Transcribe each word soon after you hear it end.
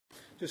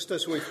Just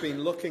as we've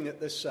been looking at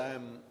this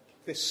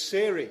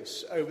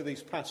series over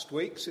these past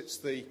weeks, it's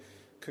the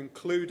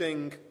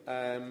concluding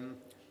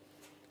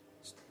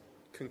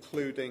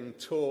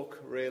talk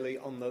really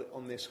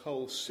on this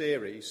whole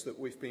series that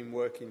we've been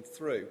working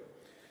through.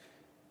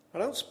 I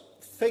don't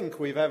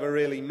think we've ever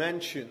really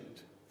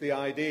mentioned the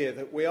idea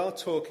that we are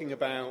talking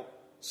about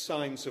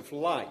signs of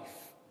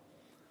life,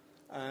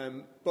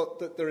 but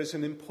that there is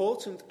an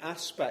important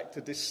aspect,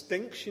 a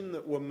distinction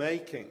that we're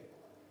making,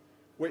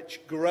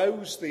 which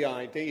grows the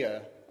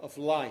idea of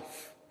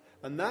life.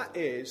 And that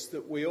is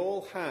that we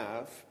all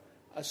have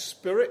a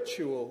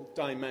spiritual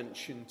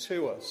dimension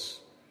to us.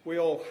 We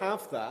all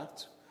have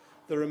that.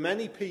 There are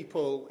many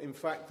people, in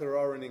fact, there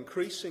are an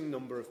increasing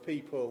number of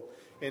people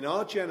in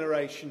our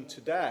generation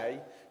today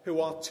who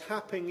are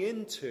tapping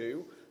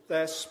into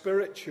their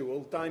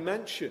spiritual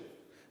dimension.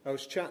 I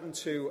was chatting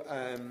to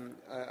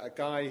a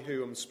guy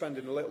who I'm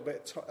spending a little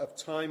bit of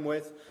time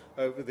with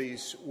over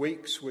these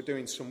weeks. We're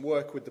doing some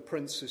work with the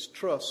Prince's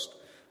Trust,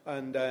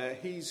 and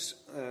he's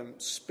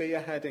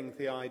spearheading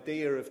the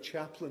idea of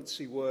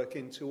chaplaincy work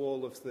into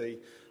all of the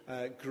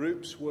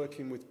groups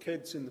working with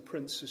kids in the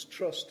Prince's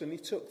Trust, and he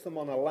took them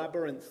on a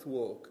labyrinth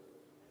walk.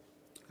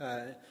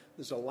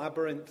 There's a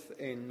labyrinth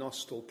in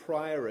Nostell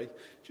Priory,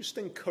 just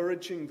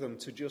encouraging them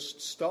to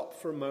just stop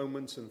for a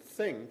moment and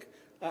think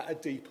at a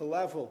deeper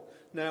level.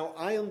 Now,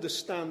 I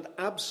understand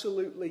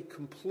absolutely,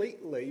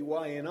 completely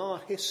why in our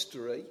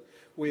history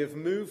we have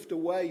moved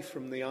away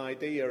from the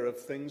idea of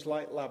things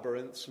like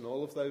labyrinths and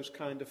all of those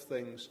kind of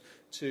things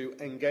to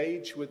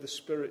engage with the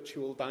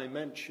spiritual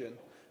dimension.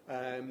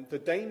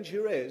 The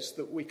danger is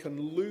that we can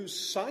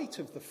lose sight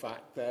of the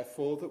fact,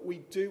 therefore, that we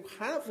do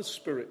have a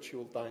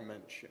spiritual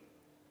dimension.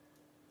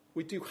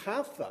 We do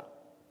have that.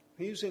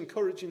 He's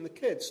encouraging the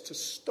kids to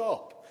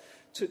stop,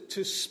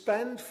 to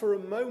spend for a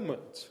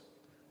moment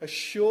a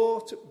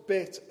short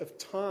bit of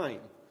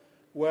time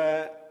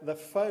where the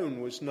phone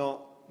was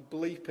not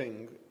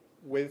bleeping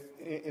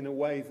in a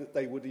way that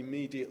they would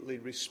immediately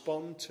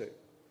respond to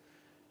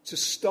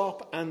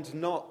stop and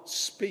not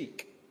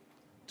speak,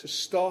 to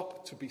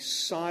stop, to be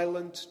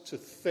silent, to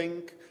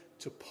think,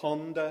 to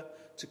ponder,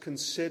 to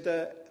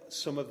consider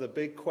some of the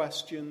big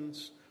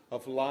questions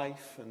of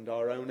life and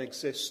our own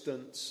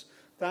existence,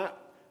 that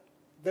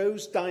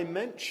those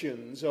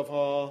dimensions of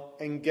our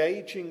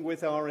engaging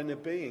with our inner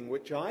being,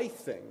 which I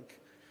think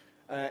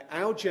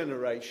our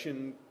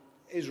generation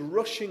is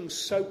rushing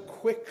so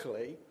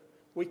quickly,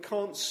 we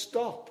can't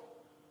stop.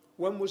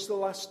 When was the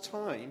last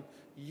time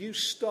you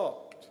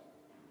stopped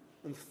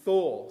and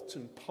thought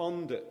and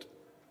pondered?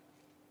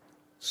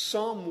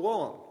 Psalm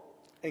 1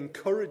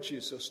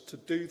 encourages us to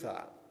do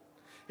that.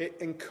 It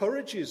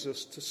encourages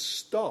us to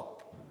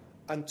stop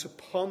and to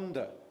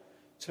ponder,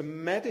 to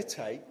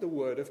meditate the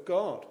Word of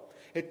God.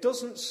 It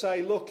doesn't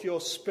say, look, your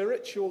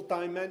spiritual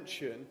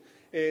dimension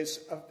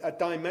is a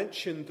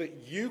dimension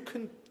that you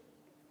can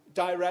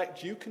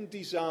direct, you can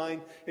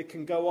design. It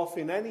can go off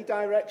in any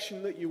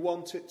direction that you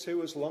want it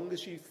to, as long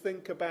as you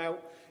think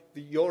about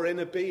your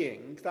inner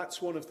being.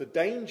 That's one of the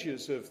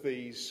dangers of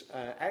these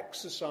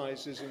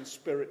exercises in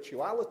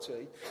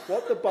spirituality.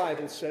 What the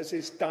Bible says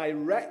is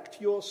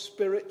direct your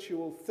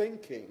spiritual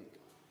thinking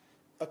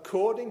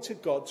according to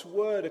God's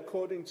word,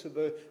 according to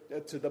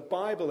the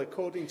Bible,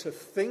 according to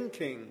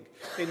thinking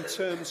in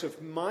terms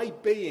of my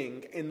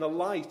being in the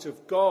light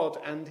of God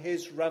and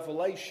his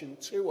revelation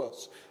to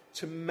us,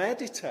 to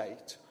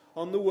meditate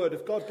on the word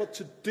of God. But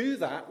to do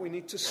that, we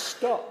need to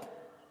stop.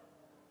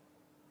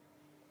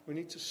 We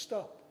need to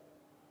stop.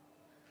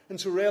 And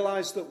to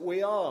realize that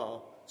we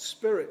are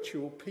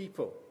spiritual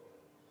people.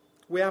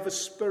 We have a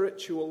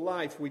spiritual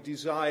life. We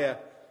desire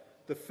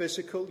the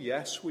physical.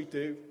 Yes, we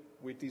do.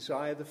 We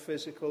desire the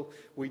physical.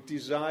 We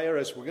desire,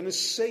 as we're going to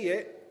see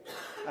it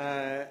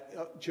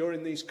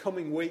during these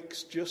coming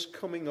weeks, just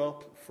coming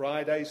up.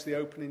 Friday's the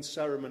opening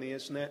ceremony,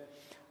 isn't it?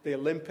 The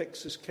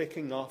Olympics is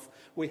kicking off.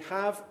 We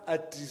have a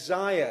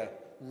desire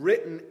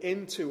written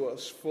into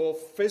us for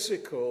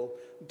physical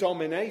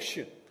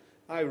domination.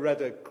 I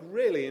read a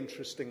really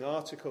interesting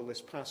article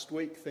this past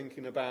week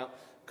thinking about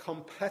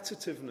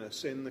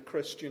competitiveness in the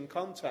Christian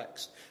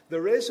context.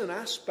 There is an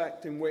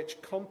aspect in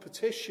which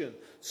competition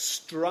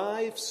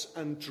strives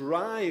and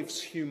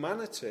drives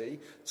humanity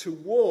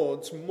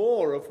towards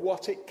more of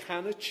what it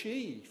can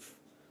achieve.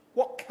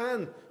 What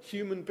can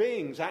human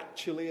beings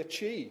actually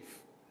achieve?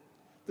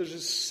 There's a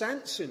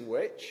sense in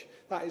which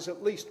that is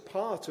at least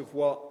part of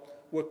what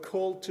we're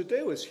called to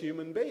do as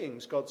human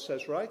beings. God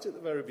says right at the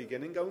very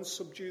beginning, go and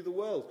subdue the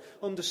world.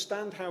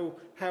 Understand how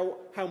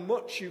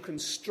much you can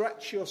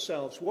stretch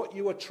yourselves, what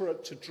you are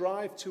to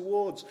drive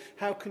towards,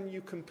 how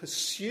you can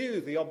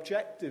pursue the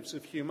objectives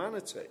of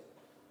humanity.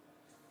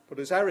 But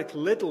as Eric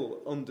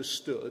Liddell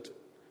understood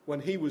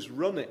when he was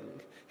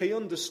running, he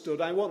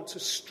understood, I want to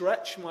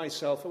stretch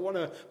myself, I want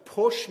to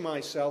push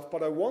myself,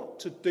 but I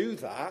want to do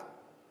that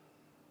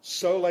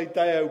sole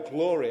Deo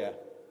Gloria,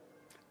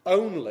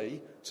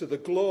 only to the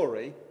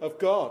glory of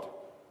God.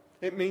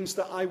 It means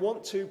that I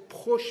want to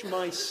push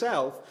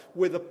myself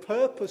with a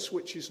purpose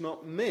which is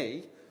not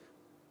me,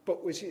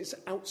 but which is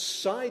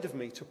outside of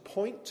me, to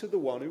point to the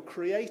one who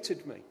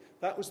created me.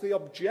 That was the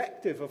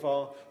objective of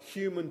our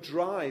human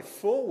drive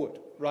forward,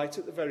 right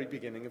at the very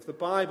beginning of the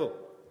Bible.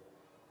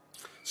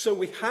 So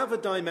we have a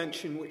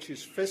dimension which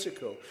is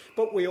physical,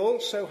 but we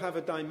also have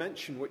a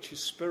dimension which is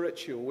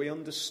spiritual. We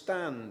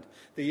understand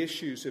the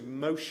issues of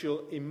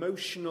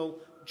emotional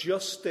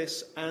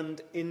justice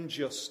and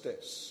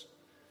injustice.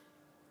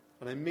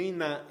 And I mean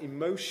that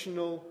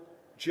emotional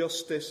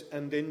justice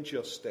and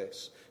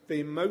injustice. The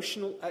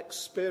emotional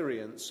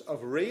experience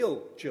of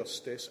real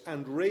justice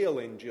and real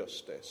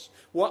injustice.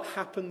 What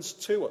happens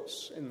to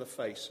us in the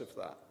face of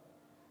that?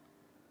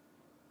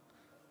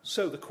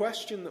 So the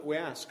question that we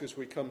ask as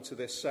we come to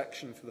this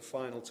section for the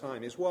final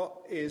time is, what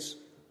is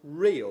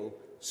real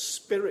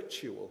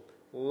spiritual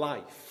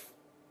life?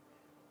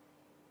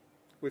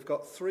 We've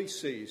got 3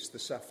 C's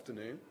this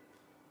afternoon.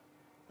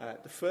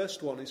 The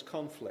first one is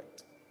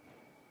conflict.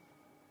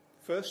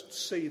 First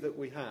C that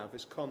we have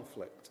is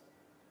conflict.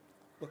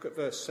 Look at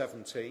verse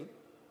 17.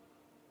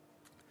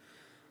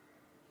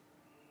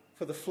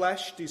 For the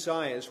flesh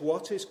desires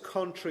what is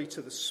contrary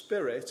to the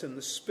Spirit, and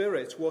the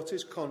Spirit what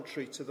is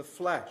contrary to the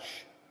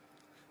flesh.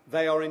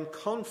 They are in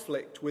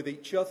conflict with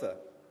each other,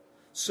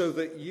 so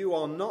that you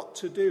are not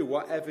to do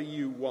whatever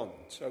you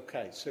want.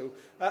 Okay, so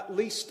at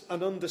least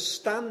an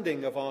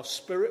understanding of our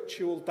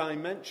spiritual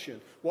dimension,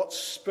 what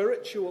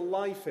spiritual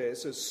life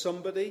is as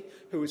somebody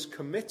who is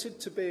committed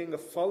to being a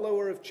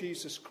follower of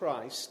Jesus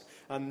Christ,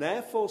 and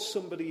therefore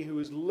somebody who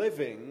is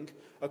living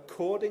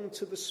according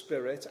to the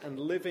Spirit and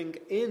living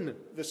in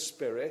the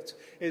Spirit,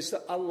 is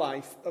a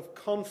life of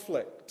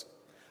conflict.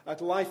 A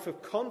life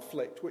of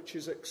conflict which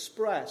is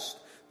expressed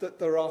that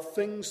there are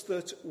things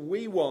that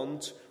we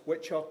want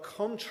which are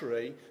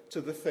contrary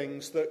to the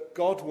things that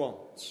God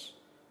wants.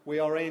 We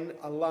are in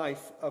a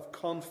life of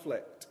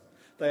conflict.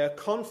 They are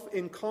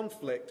in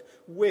conflict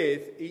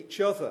with each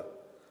other,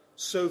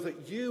 so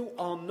that you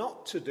are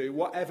not to do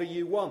whatever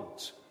you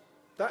want.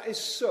 That is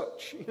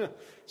such,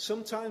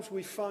 sometimes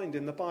we find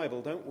in the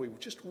Bible, don't we,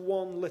 just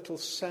one little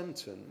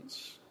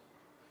sentence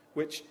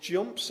which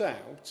jumps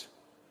out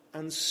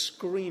and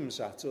screams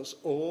at us,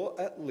 or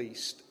at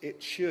least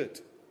it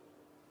should.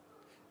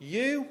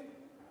 You,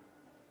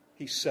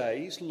 he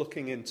says,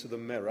 looking into the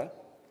mirror,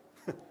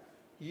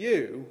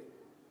 you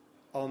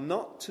are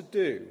not to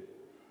do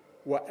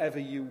whatever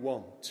you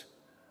want.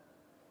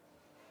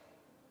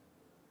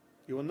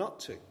 You are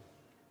not to.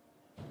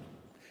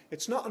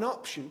 It's not an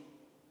option.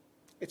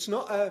 It's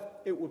not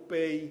it would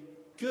be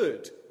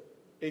good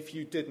if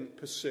you didn't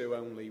pursue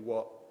only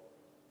what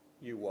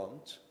you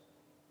want.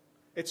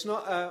 It's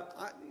not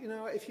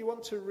if you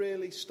want to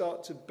really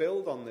start to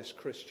build on this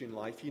Christian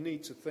life, you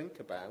need to think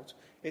about,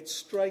 it's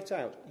straight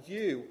out.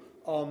 You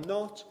are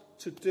not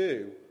to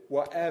do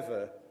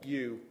whatever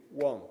you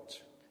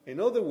want. In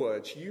other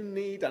words, you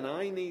need and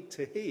I need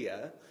to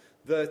hear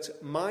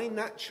that my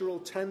natural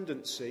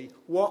tendency,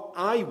 what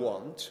I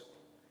want,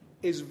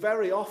 is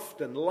very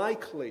often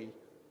likely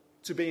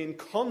to be in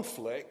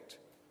conflict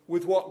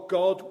with what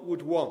God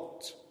would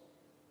want.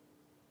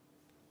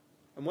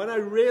 And when I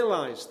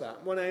realise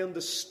that, when I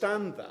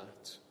understand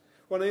that,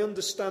 when I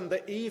understand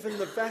that even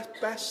the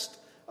best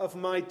of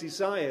my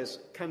desires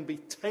can be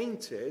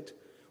tainted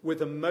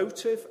with a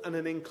motive and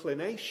an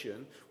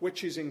inclination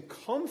which is in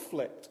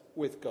conflict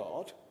with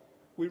God,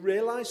 we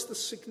realise the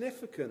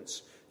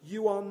significance.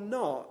 You are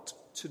not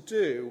to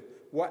do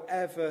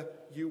whatever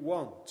you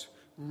want.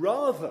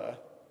 Rather,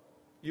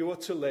 you are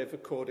to live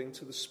according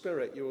to the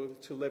Spirit. You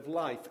are to live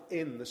life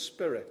in the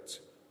Spirit.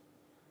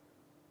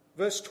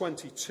 Verse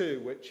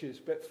 22, which is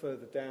a bit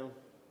further down,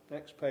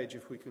 next page,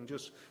 if we can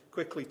just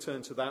quickly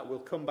turn to that. We'll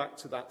come back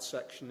to that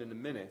section in a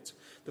minute.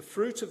 The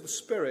fruit of the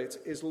Spirit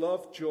is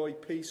love, joy,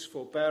 peace,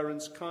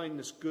 forbearance,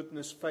 kindness,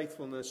 goodness,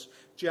 faithfulness,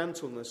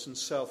 gentleness, and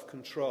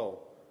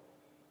self-control.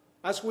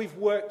 As we've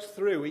worked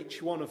through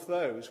each one of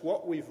those,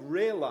 what we've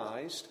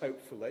realised,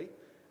 hopefully,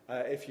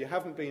 if you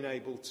haven't been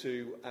able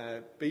to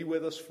be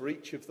with us for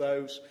each of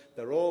those,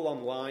 they're all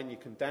online. You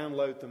can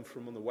download them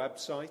from on the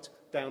website,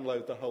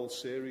 download the whole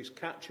series,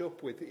 catch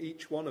up with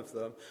each one of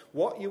them.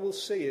 What you will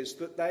see is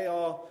that they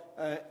are,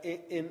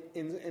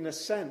 in a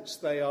sense,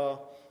 they are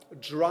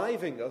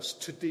driving us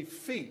to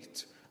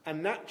defeat a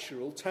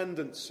natural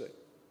tendency.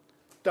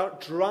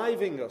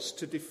 Driving us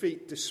to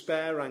defeat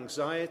despair,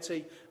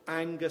 anxiety,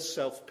 anger,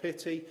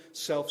 self-pity,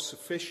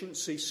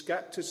 self-sufficiency,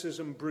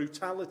 skepticism,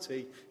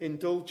 brutality,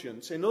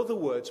 indulgence. In other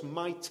words,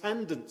 my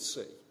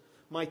tendency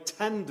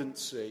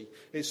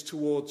is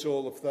towards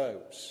all of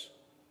those.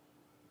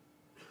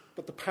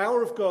 But the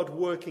power of God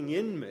working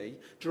in me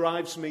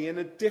drives me in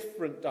a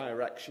different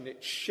direction.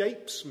 It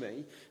shapes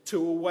me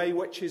to a way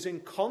which is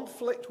in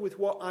conflict with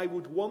what I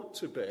would want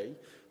to be,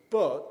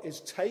 but is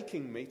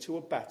taking me to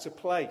a better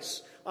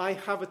place. I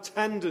have a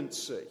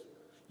tendency,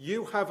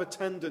 you have a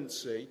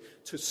tendency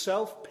to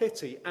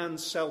self-pity and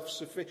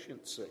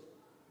self-sufficiency.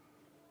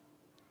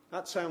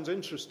 That sounds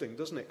interesting,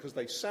 doesn't it? Because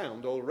they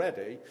sound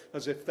already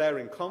as if they're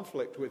in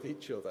conflict with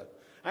each other.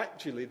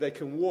 Actually, they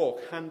can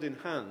walk hand in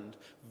hand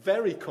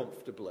very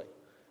comfortably.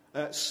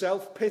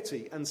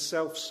 self-pity and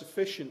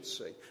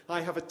self-sufficiency.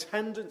 I have a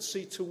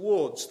tendency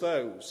towards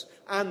those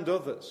and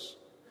others.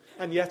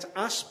 And yet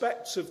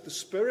aspects of the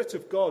Spirit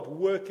of God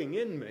working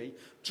in me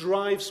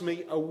drives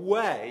me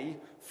away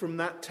from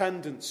that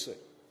tendency.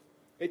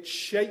 It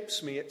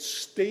shapes me, it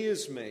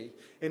steers me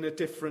in a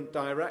different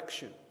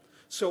direction.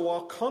 So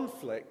our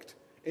conflict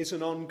is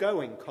an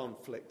ongoing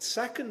conflict.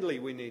 Secondly,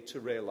 we need to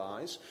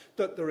realize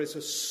that there is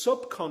a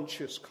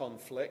subconscious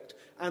conflict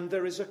and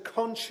there is a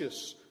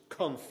conscious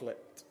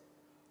conflict.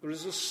 There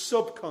is a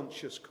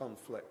subconscious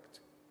conflict.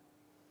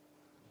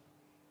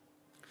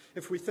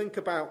 If we think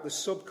about the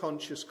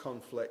subconscious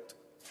conflict,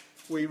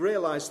 we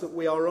realize that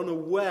we are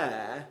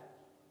unaware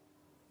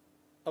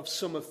of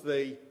some of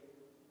the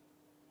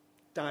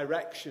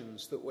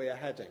directions that we are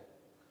heading.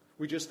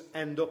 We just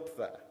end up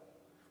there.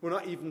 We're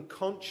not even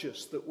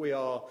conscious that we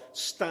are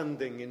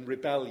standing in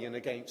rebellion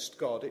against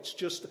God. It's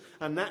just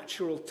a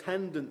natural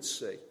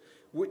tendency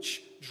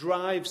which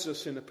drives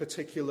us in a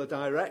particular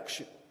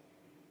direction.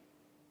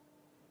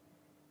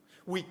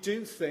 We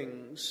do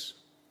things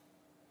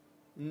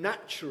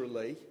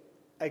naturally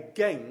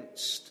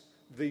against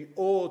the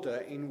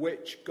order in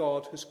which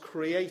God has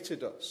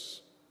created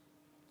us.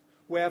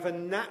 We have a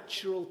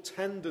natural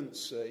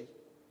tendency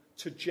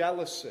to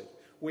jealousy.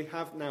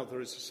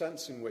 There is a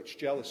sense in which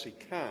jealousy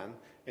can,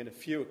 in a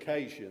few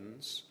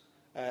occasions,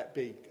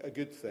 be a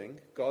good thing.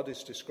 God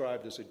is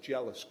described as a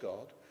jealous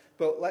God.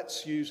 But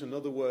let's use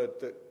another word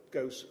that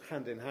goes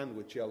hand in hand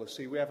with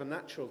jealousy. We have a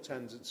natural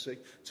tendency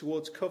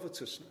towards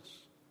covetousness.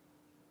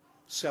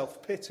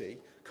 Self-pity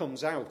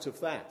comes out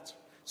of that.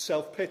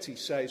 Self-pity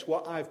says,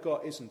 what I've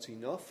got isn't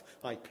enough.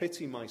 I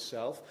pity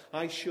myself.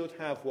 I should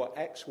have what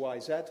X, Y,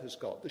 Z has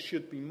got. There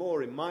should be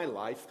more in my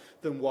life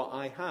than what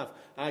I have.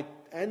 I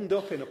end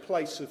up in a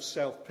place of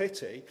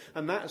self-pity,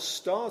 and that has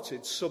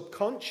started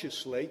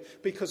subconsciously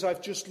because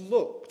I've just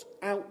looked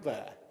out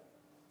there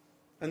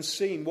and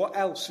seen what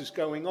else is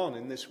going on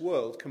in this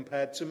world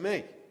compared to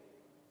me.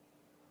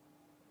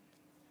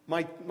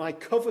 My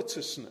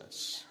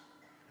covetousness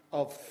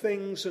of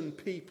things and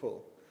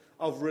people,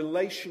 of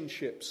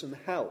relationships and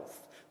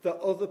health that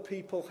other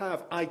people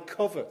have, I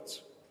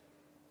covet.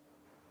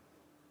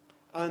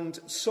 And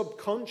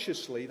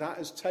subconsciously, that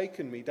has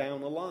taken me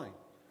down a line.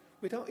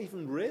 We don't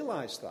even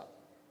realize that.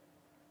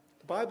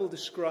 The Bible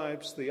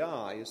describes the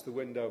eye as the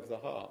window of the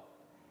heart.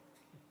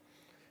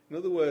 In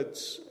other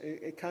words,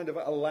 it kind of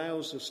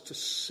allows us to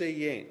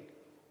see in.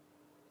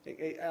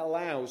 It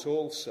allows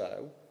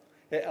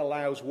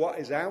what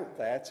is out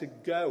there to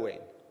go in,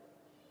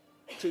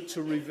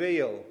 to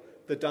reveal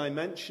the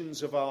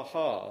dimensions of our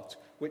heart,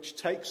 which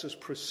takes us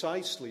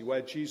precisely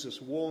where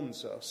Jesus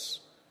warns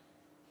us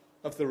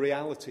of the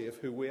reality of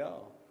who we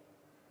are.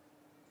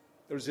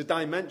 There is a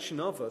dimension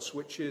of us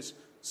which is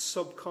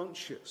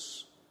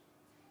subconscious.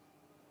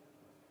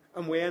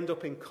 And we end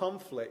up in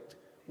conflict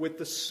with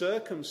the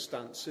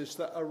circumstances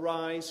that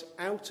arise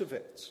out of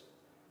it.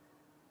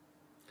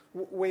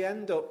 We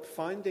end up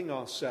finding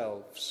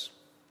ourselves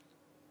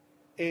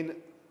in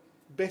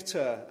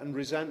bitter and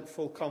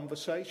resentful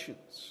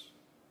conversations.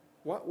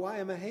 Why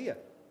am I here?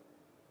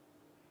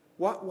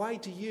 Why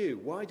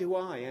do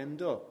I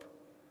end up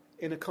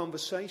in a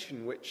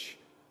conversation which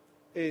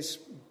is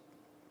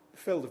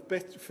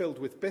filled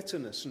with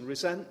bitterness and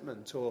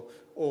resentment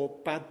or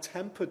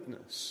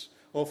bad-temperedness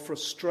or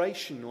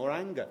frustration or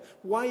anger?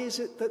 Why is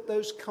it that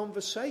those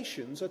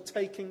conversations are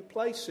taking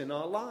place in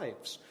our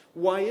lives?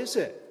 Why is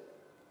it?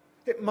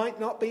 It might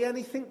not be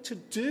anything to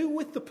do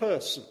with the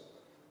person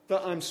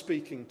that I'm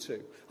speaking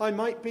to. I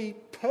might be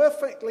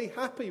perfectly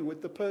happy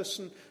with the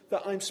person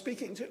that I'm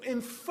speaking to.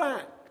 In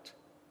fact,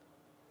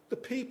 the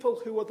people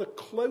who are the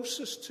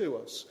closest to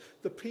us,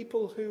 the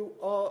people who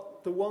are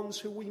the ones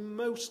who we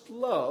most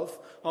love,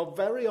 are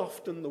very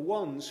often the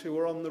ones who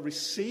are on the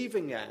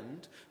receiving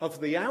end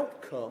of the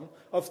outcome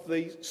of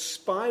the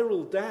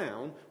spiral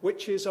down,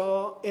 which is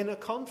our inner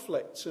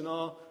conflicts and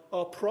our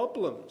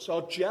problems,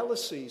 our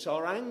jealousies,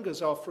 our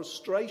angers, our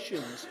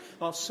frustrations,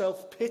 our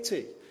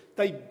self-pity.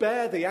 They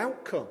bear the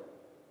outcome.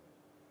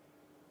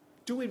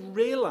 Do we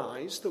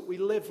realize that we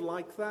live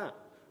like that?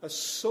 A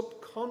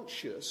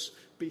subconscious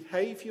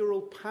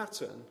behavioral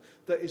pattern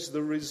that is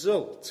the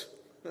result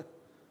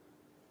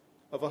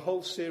of a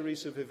whole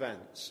series of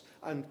events,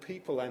 and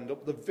people end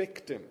up the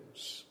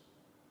victims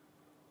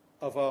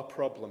of our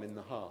problem in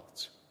the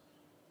heart.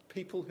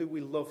 People who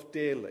we love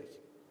dearly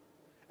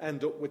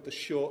end up with the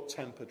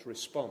short-tempered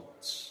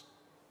response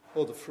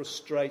or the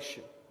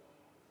frustration.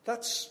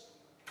 That's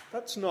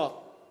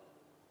not...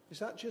 Is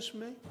that just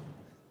me?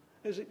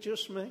 Is it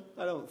just me?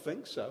 I don't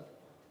think so.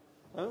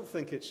 I don't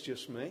think it's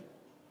just me.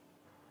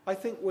 I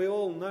think we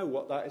all know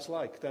what that is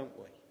like, don't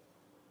we?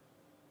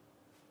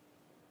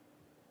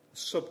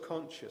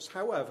 Subconscious.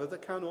 However, there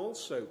can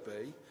also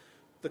be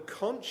the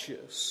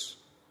conscious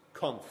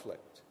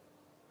conflict.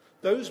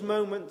 Those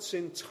moments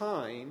in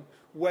time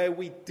where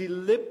we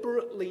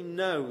deliberately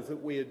know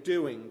that we are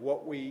doing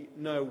what we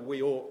know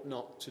we ought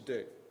not to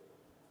do.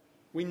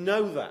 We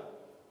know that.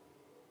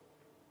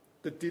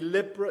 The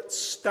deliberate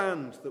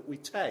stand that we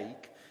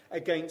take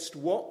against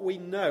what we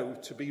know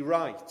to be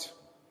right.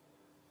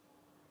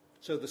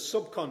 So there's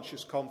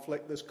subconscious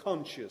conflict, there's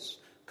conscious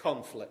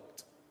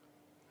conflict.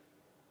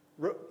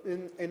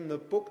 In the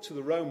book to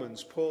the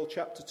Romans,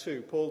 chapter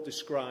 2, Paul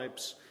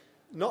describes,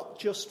 not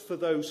just for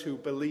those who are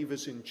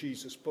believers in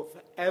Jesus, but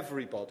for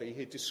everybody,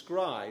 he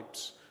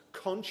describes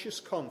conscious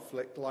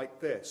conflict like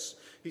this.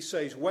 He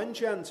says, when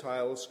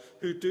Gentiles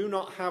who do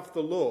not have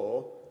the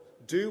law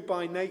do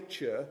by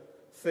nature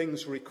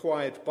things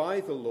required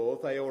by the law,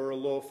 they are a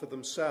law for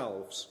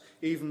themselves,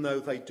 even though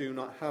they do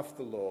not have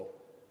the law.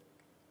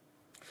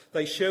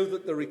 They show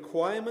that the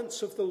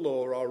requirements of the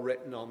law are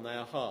written on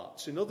their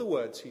hearts. In other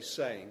words, he's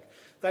saying,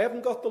 they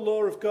haven't got the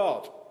law of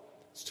God.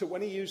 So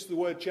when he used the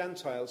word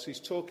Gentiles,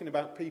 he's talking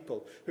about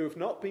people who have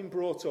not been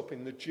brought up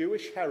in the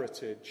Jewish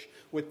heritage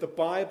with the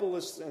Bible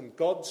and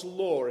God's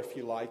law, if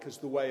you like, as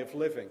the way of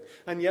living.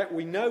 And yet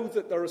we know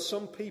that there are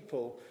some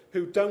people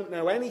who don't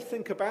know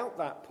anything about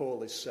that,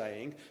 Paul is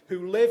saying,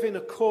 who live in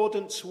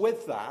accordance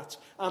with that,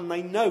 and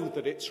they know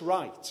that it's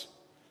right.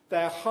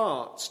 Their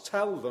hearts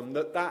tell them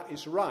that that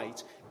is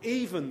right,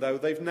 even though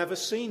they've never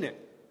seen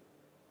it.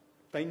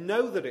 They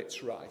know that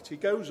it's right. He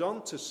goes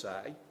on to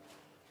say,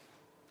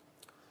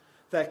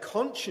 their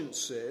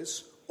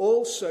consciences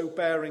also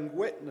bearing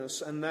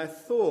witness, and their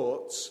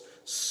thoughts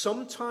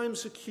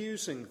sometimes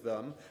accusing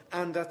them,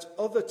 and at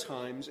other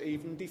times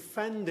even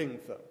defending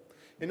them.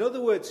 In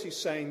other words, he's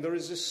saying there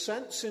is a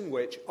sense in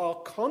which our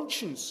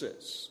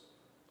consciences,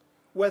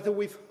 whether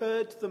we've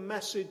heard the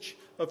message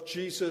of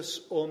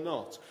Jesus or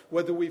not,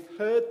 whether we've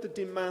heard the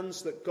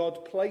demands that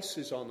God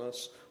places on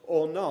us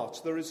or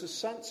not, there is a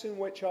sense in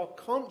which our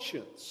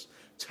conscience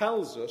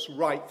tells us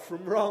right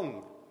from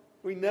wrong.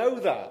 We know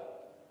that.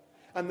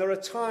 And there are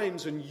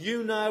times, and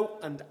you know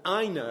and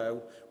I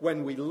know,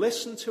 when we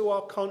listen to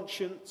our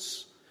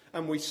conscience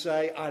and we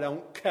say, I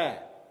don't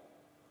care.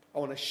 I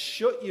want to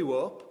shut you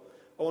up.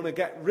 I want to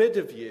get rid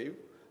of you.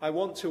 I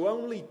want to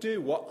only do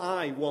what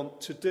I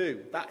want to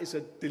do. That is a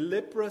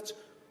deliberate,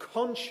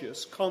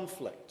 conscious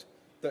conflict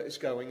that is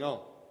going on.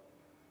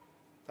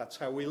 That's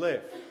how we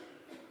live.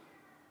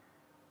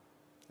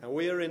 Now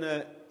we are in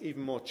an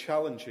even more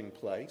challenging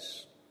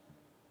place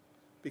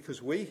because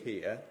we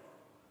hear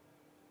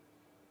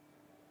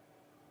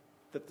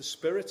that the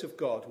Spirit of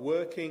God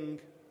working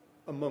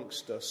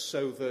amongst us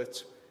so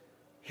that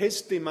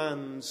his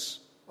demands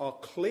are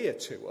clear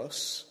to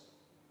us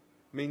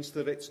means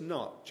that it's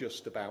not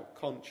just about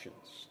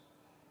conscience.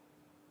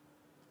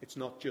 It's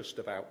not just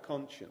about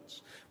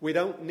conscience. We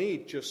don't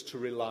need just to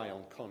rely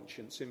on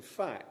conscience. In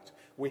fact,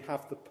 we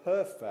have the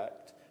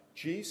perfect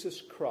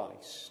Jesus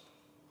Christ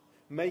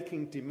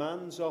making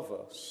demands of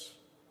us.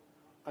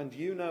 And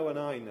you know and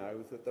I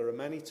know that there are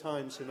many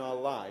times in our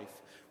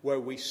life where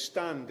we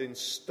stand in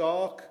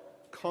stark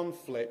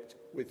conflict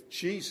with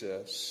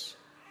Jesus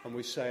and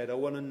we say, I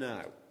don't want to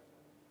know.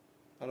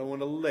 I don't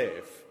want to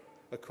live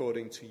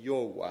according to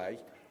your way.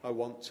 I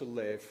want to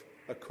live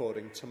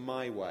according to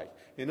my way.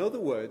 In other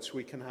words,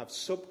 we can have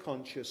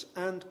subconscious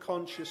and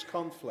conscious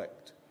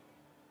conflict.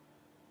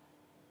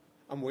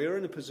 And we're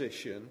in a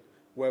position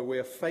where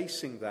we're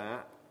facing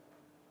that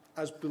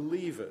as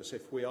believers,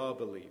 if we are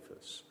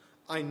believers.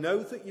 I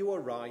know that you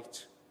are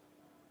right.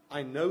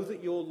 I know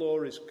that your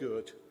law is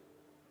good.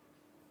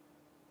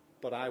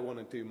 But I want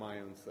to do my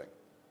own thing.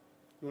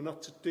 You're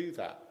not to do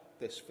that,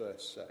 this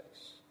verse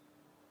says.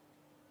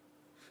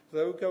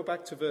 So we'll go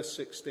back to verse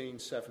 16,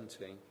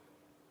 17.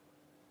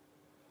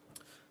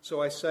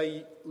 So I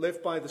say,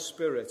 live by the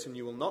Spirit, and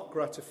you will not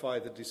gratify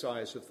the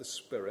desires of the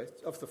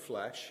Spirit, of the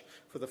flesh.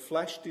 For the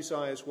flesh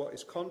desires what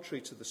is contrary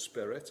to the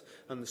Spirit,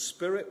 and the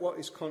Spirit what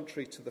is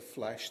contrary to the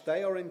flesh.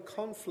 They are in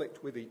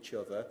conflict with each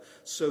other,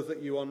 so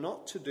that you are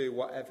not to do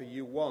whatever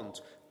you want.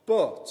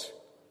 But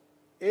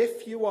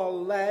if you are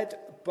led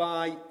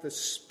by the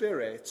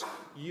Spirit,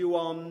 you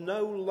are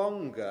no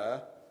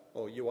longer,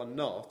 or you are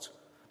not,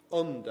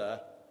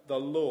 under the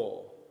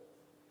law.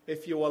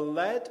 If you are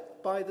led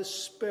by the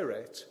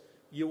Spirit,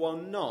 you are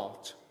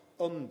not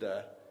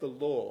under the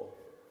law.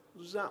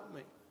 What does that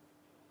mean?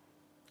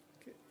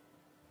 Okay.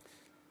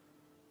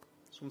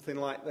 Something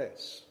like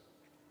this.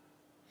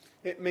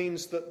 It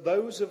means that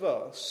those of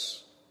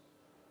us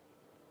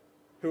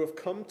who have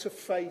come to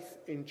faith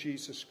in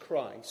Jesus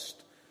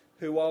Christ,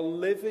 who are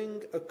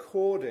living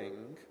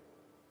according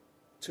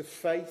to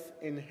faith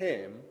in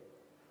him,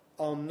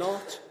 are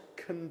not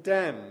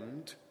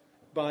condemned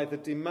by the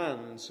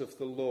demands of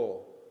the law.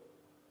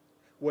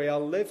 We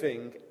are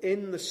living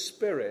in the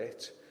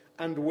Spirit,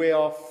 and we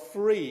are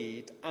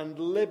freed and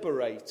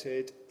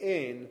liberated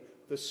in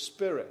the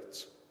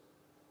Spirit.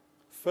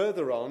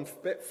 Further on,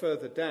 a bit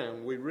further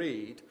down, we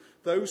read,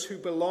 those who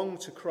belong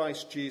to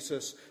Christ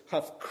Jesus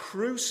have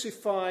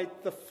crucified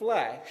the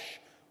flesh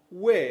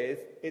with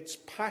its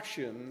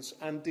passions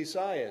and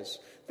desires.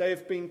 They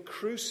have been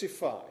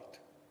crucified.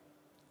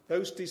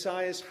 Those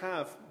desires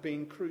have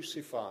been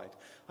crucified.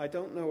 I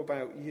don't know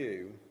about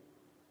you,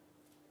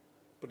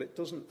 but it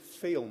doesn't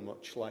feel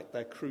much like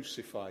they're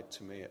crucified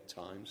to me at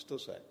times,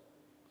 does it?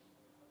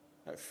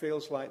 It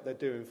feels like they're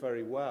doing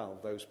very well,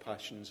 those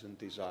passions and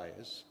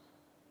desires.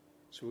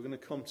 So we're going to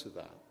come to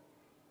that.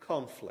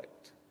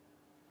 Conflict.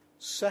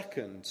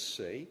 Second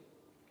C,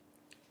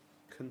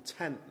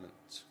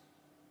 contentment.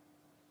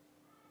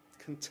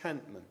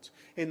 Contentment.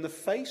 In the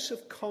face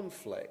of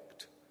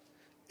conflict,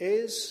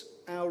 is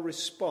our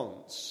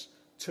response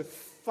to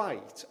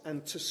fight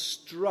and to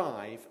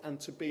strive and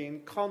to be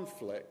in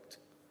conflict,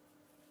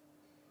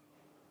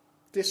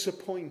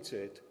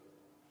 disappointed,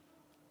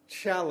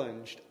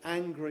 challenged,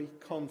 angry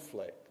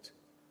conflict?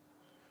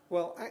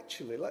 Well,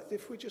 actually,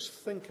 if we just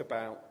think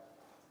about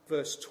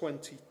verse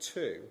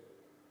 22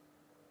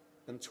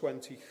 and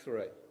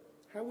 23,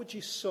 how would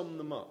you sum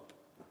them up?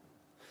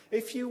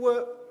 If you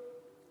were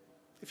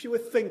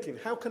thinking,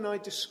 how can I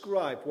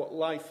describe what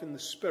life in the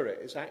Spirit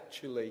is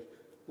actually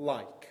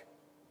like?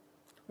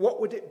 What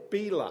would it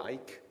be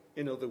like,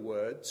 in other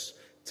words,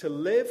 to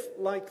live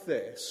like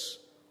this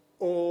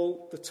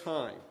all the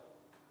time?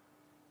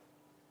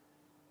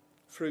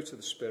 Fruit of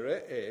the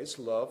Spirit is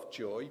love,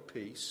 joy,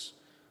 peace,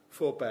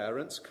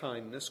 forbearance,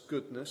 kindness,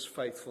 goodness,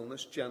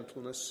 faithfulness,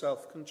 gentleness,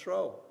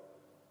 self-control.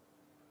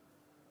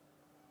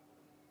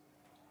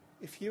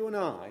 If you and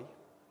I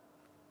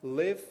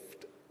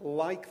lived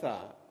like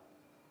that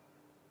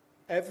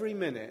every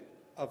minute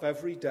of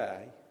every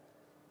day,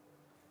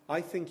 I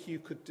think you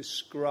could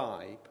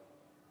describe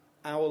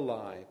our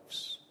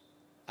lives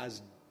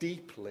as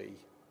deeply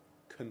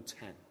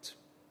content.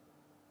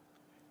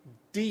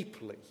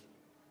 Deeply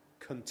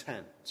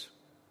content.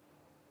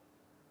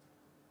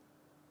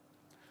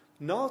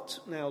 Now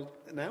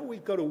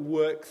we've got to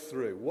work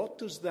through, what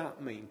does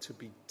that mean to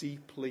be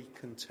deeply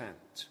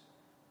content?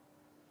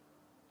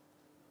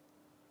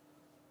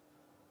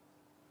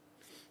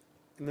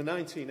 In the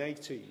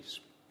 1980s,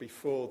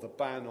 before the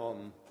ban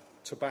on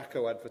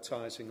tobacco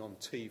advertising on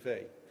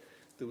TV,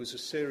 there was a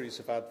series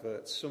of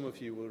adverts, some of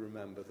you will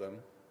remember them,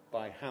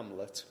 by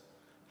Hamlet.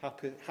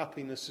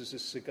 Happiness is a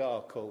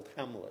cigar called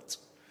Hamlet.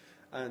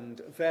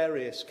 And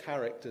various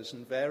characters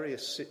and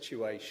various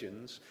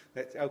situations.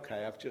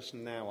 Okay, I've just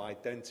now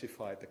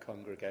identified the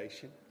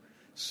congregation.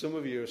 Some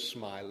of you are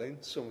smiling,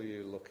 some of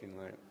you are looking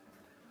like,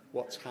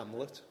 what's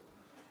Hamlet?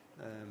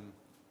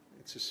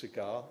 It's a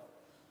cigar.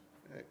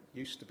 It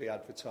used to be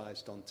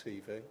advertised on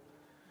TV.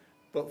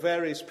 But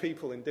various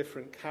people in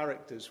different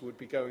characters would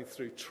be going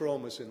through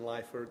traumas in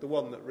life. Or the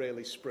one that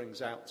really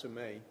springs out to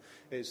me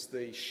is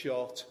the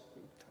shot,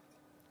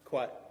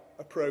 quite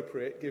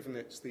appropriate given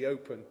it's the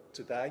Open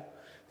today,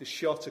 the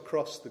shot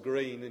across the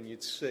green, and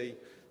you'd see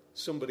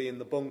somebody in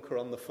the bunker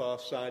on the far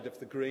side of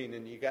the green,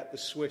 and you get the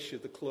swish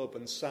of the club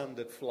and sand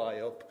would fly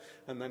up,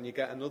 and then you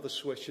get another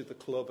swish of the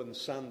club and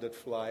sand would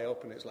fly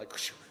up, and it's like,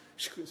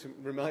 it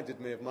reminded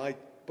me of my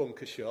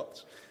bunker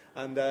shots.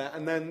 And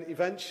then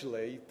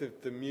eventually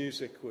the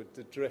music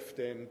would drift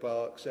in,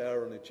 Bach's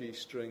Air on a G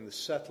string, the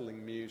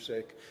settling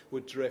music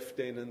would drift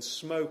in, and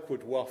smoke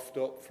would waft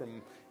up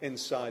from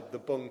inside the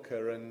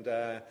bunker, and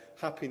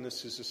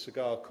happiness is a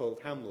cigar called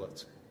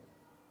Hamlet.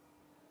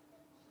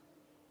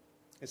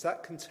 Is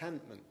that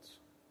contentment?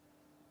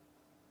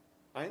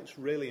 I think it's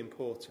really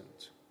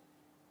important.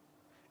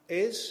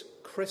 Is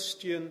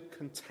Christian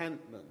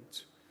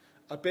contentment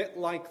a bit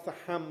like the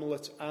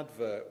Hamlet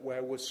advert,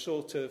 where we're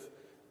sort of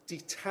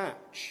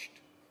detached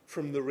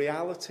from the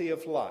reality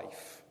of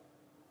life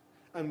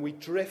and we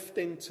drift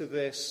into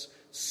this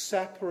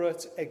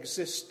separate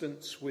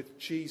existence with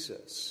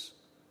Jesus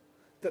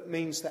that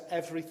means that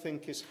everything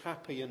is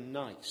happy and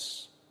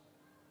nice?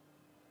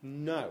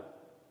 No,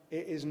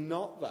 it is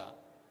not that.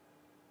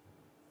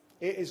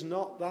 It is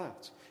not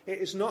that. It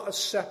is not a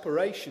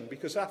separation,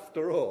 because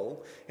after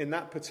all, in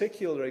that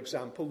particular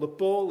example, the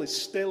ball is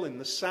still in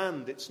the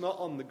sand. It's not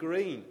on the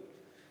green.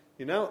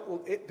 You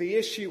know, the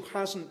issue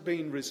hasn't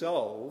been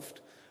resolved,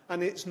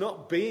 and it's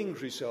not being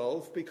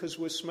resolved because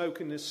we're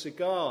smoking a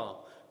cigar,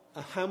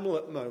 a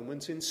Hamlet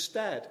moment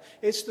instead.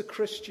 It's the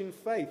Christian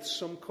faith,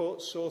 some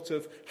sort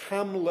of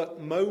Hamlet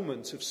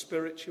moment of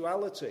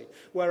spirituality,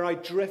 where I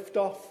drift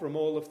off from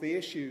all of the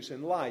issues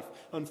in life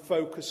and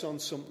focus on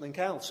something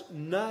else.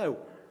 No,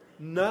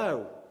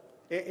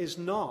 it is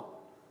not.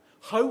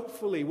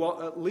 Hopefully,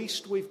 what at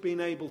least we've been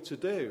able to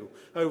do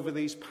over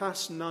these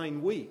past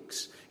 9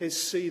 weeks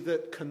is see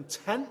that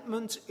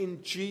contentment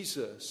in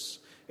Jesus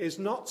is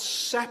not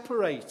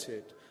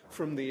separated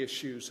from the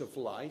issues of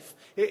life.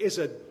 It is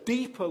a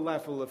deeper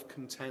level of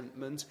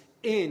contentment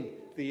in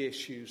the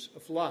issues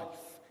of life.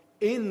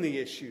 In the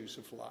issues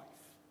of life.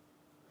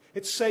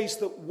 It says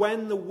that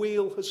when the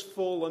wheel has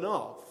fallen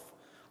off,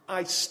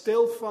 I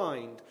still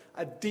find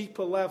a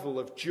deeper level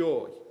of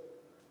joy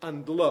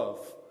and love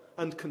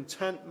and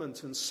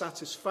contentment and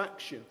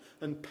satisfaction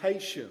and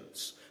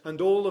patience and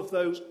all of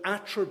those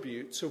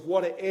attributes of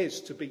what it is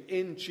to be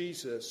in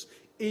Jesus,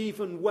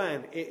 even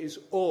when it is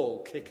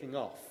all kicking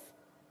off.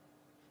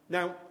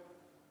 Now,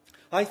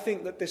 I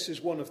think that this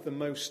is one of the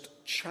most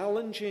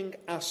challenging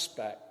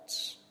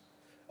aspects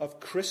of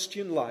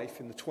Christian life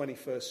in the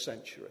 21st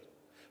century.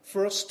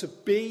 For us to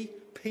be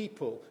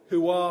people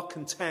who are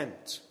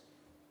content,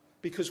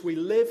 because we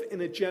live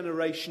in a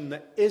generation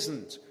that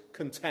isn't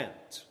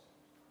content.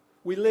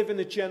 We live in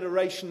a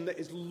generation that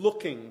is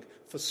looking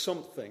for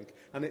something,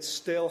 and it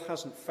still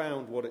hasn't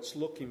found what it's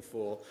looking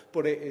for,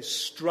 but it is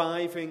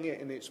striving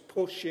and it's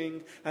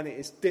pushing and it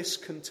is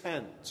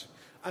discontent.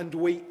 And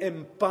we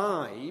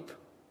imbibe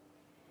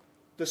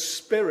the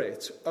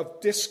spirit of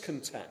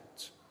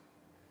discontent.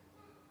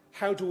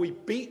 How do we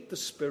beat the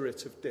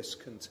spirit of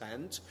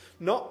discontent?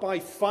 Not by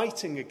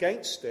fighting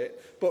against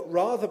it, but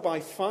rather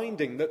by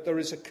finding that there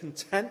is a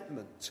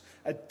contentment,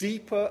 a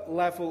deeper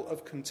level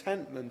of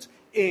contentment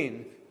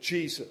in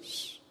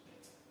Jesus,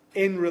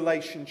 in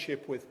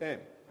relationship with him.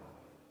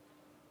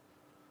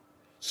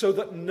 So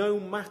that no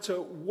matter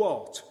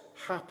what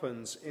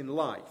happens in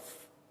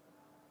life,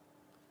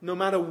 no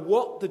matter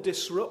what the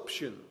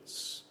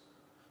disruptions,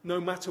 no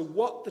matter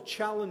what the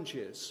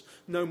challenges,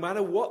 no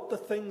matter what the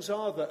things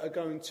are that are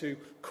going to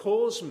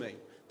cause me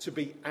to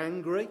be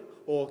angry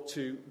or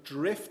to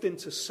drift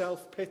into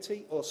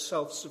self-pity or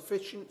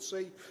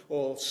self-sufficiency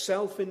or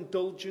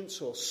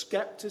self-indulgence or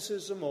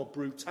skepticism or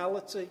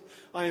brutality,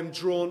 I am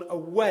drawn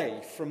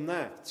away from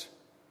that.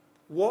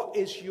 What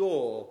is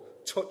your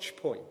touch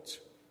point?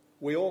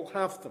 We all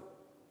have them.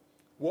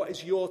 What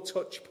is your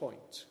touch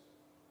point?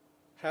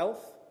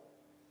 Health?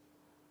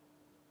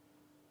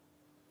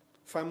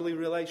 Family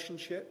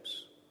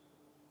relationships?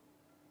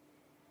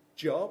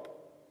 Job?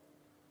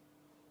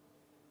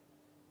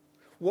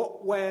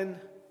 What when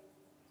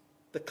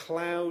the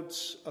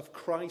clouds of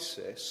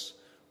crisis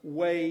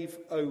wave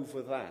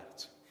over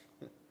that?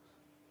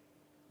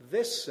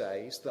 This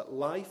says that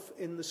life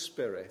in the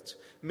Spirit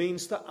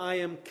means that I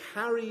am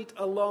carried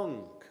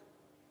along.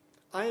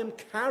 I am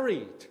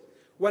carried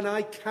when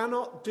I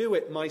cannot do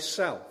it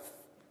myself.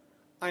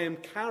 I am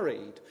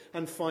carried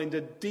and find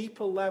a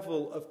deeper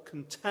level of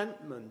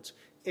contentment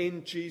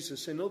in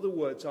Jesus. In other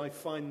words, I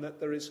find that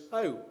there is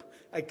hope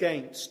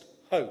against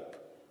hope.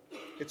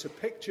 It's a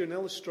picture, an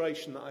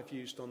illustration that I've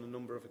used on a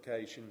number of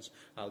occasions.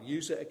 I'll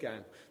use it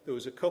again. There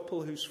was a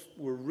couple who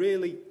were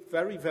really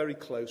very, very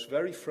close,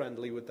 very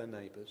friendly with their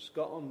neighbours,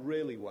 got on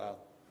really well.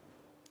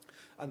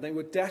 And they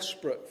were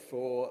desperate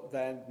for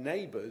their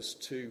neighbours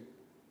to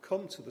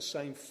come to the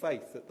same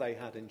faith that they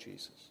had in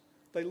Jesus.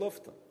 They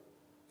loved them.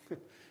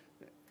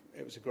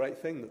 It was a great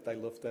thing that they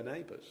loved their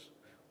neighbours.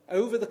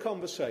 Over the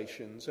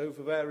conversations,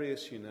 over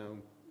various,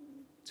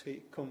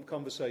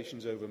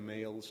 conversations over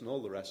meals and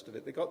all the rest of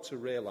it, they got to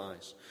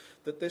realise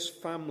that this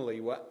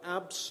family were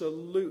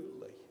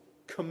absolutely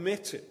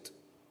committed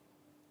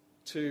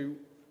to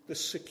the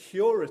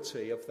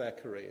security of their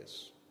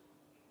careers.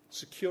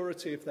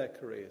 Security of their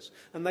careers.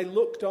 And they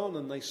looked on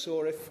and they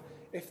saw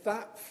if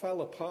that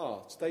fell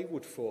apart, they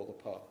would fall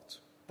apart.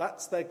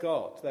 That's their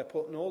God. They're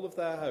putting all of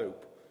their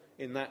hope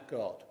in that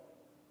God.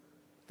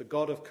 The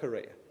God of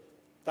career.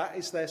 That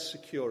is their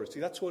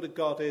security. That's what a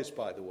God is,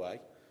 by the way.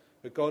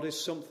 A God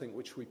is something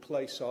which we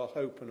place our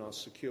hope and our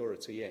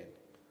security in.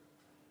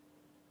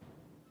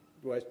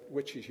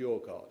 Which is your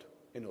God,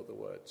 in other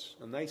words.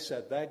 And they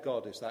said their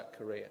God is that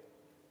career.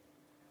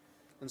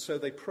 And so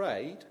they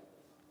prayed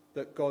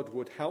that God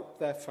would help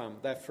their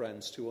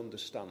friends to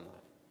understand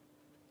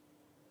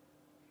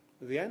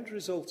that. The end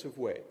result of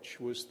which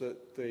was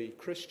that the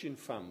Christian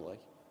family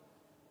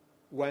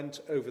went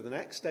over the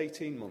next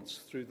 18 months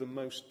through the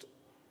most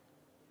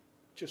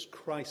just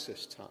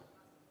crisis time.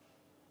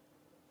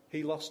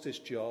 He lost his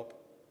job.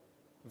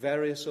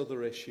 Various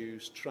other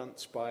issues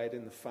transpired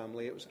in the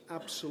family. It was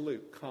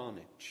absolute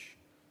carnage.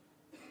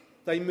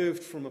 They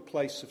moved from a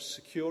place of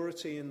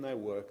security in their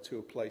work to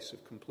a place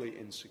of complete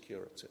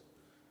insecurity.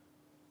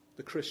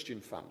 The Christian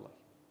family,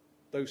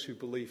 those who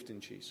believed in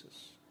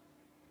Jesus.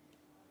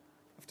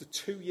 After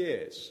 2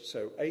 years,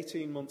 so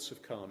 18 months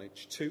of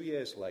carnage, 2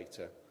 years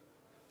later,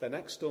 their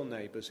next-door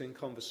neighbours in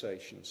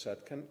conversation said,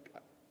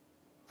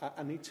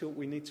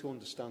 we need to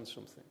understand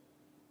something.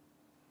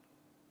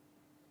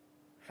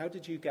 How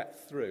did you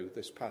get through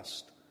this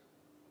past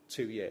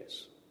 2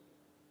 years?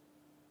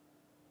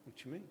 What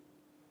do you mean?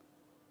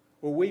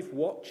 Well, we've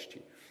watched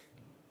you.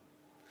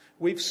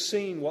 We've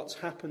seen what's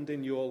happened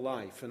in your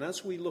life. And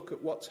as we look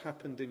at what's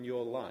happened in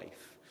your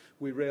life,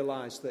 we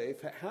realise that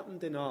if it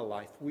happened in our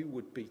life, we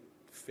would be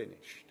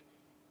finished.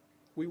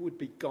 We would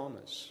be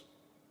goners.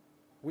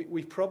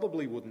 We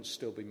probably wouldn't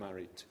still be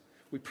married.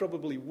 We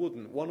probably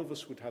wouldn't. One of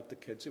us would have the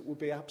kids. It would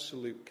be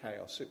absolute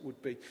chaos.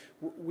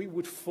 We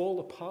would fall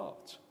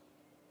apart.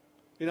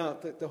 The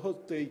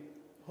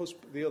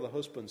other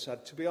husband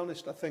said, to be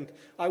honest, I think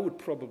I would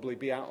probably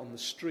be out on the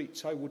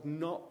streets. I would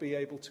not be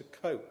able to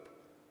cope.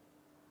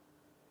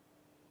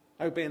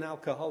 I would be an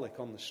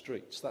alcoholic on the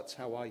streets. That's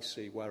how I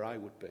see where I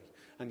would be.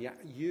 And yet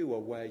you are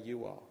where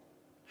you are.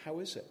 How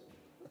is it?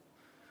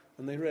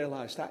 And they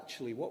realised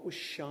actually what was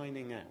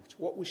shining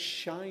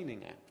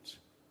out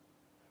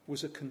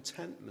was a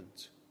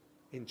contentment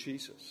in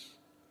Jesus.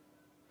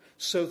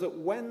 So that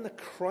when the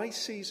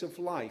crises of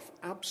life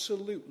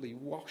absolutely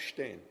washed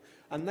in,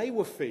 and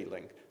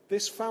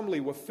this family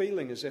were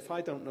feeling as if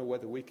I don't know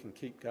whether we can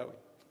keep going.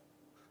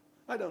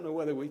 I don't know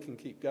whether we can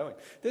keep going.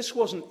 This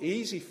wasn't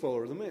easy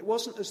for them. It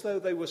wasn't as though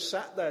they were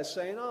sat there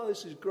saying, oh,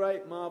 this is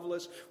great,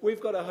 marvellous. We've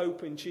got a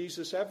hope in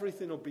Jesus.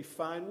 Everything will be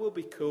fine. We'll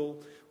be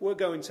cool. We're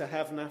going to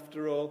heaven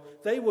after all.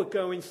 They were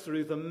going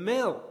through the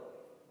mill.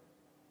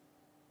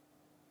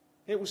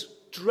 It was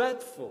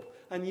dreadful.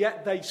 And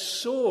yet they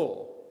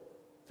saw,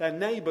 their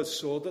neighbours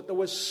saw, that there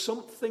was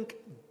something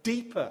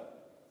deeper.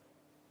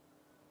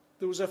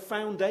 There was a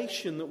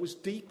foundation that was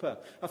deeper,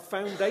 a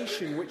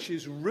foundation which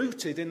is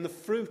rooted in the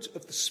fruit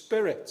of the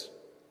Spirit,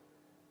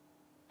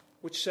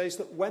 which says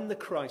that when the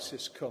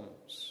crisis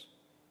comes,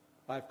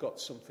 I've got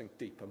something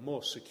deeper,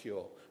 more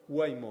secure,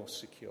 way more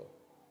secure.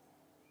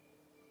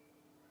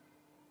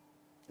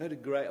 I had a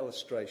great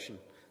illustration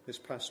this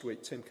past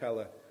week, Tim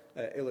Keller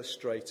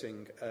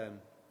illustrating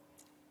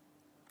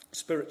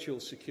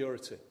spiritual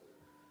security.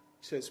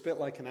 He said it's a bit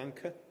like an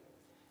anchor,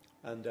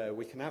 and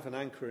we can have an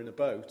anchor in a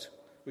boat.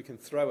 We can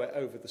throw it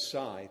over the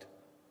side.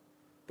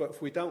 But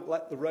if we don't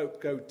let the rope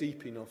go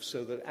deep enough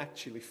so that it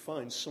actually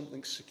finds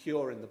something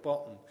secure in the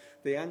bottom,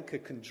 the anchor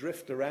can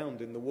drift around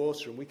in the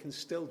water and we can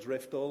still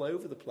drift all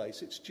over the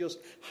place. It's just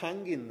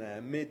hanging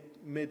there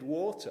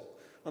mid-water.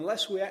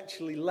 Unless we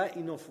actually let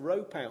enough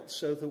rope out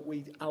so that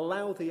we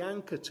allow the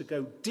anchor to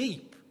go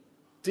deep,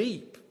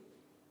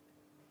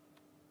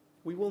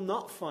 we will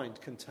not find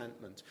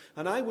contentment.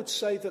 And I would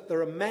say that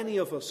there are many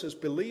of us as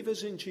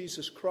believers in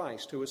Jesus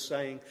Christ who are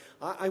saying,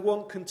 I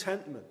want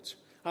contentment.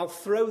 I'll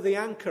throw the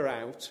anchor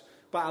out,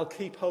 but I'll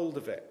keep hold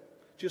of it,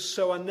 just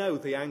so I know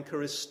the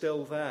anchor is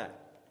still there.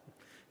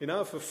 You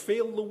know, if I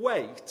feel the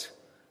weight,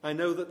 I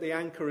know that the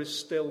anchor is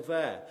still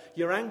there.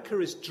 Your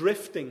anchor is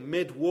drifting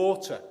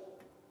mid-water.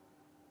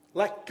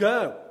 Let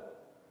go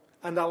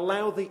and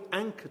allow the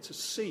anchor to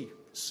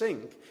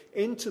sink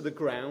into the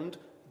ground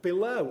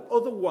below.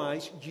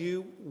 Otherwise,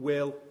 you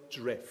will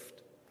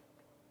drift.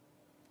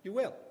 You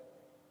will.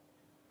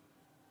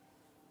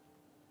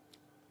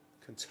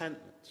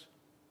 Contentment.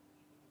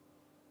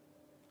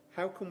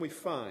 How can we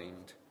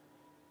find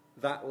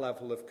that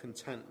level of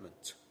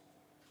contentment?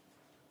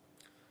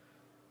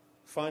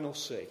 Final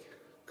C,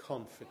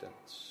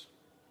 confidence.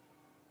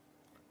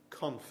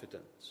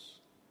 Confidence.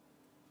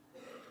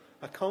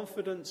 A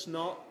confidence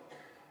not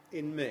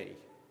in me,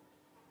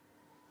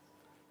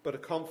 but a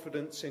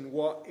confidence in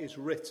what is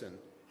written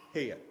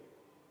here.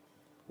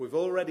 We've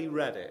already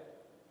read it.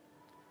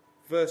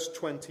 Verse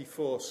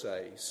 23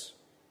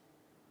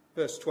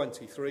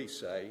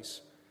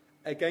 says,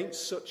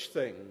 against such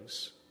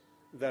things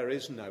there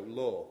is no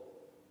law.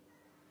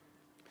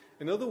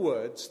 In other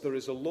words, there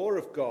is a law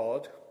of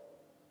God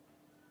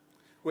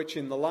which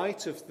in the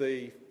light of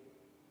the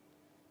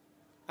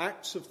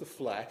acts of the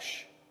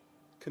flesh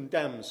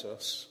condemns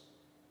us,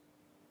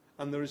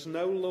 and there is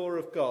no law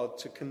of God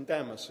to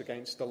condemn us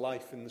against a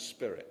life in the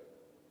Spirit.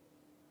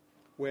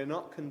 We're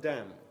not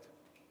condemned.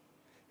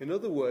 In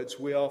other words,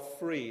 we are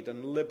freed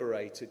and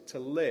liberated to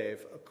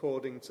live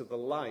according to the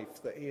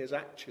life that He has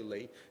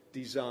actually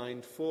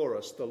designed for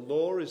us. The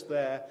law is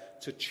there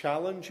to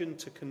challenge and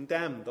to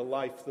condemn the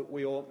life that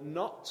we ought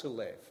not to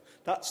live.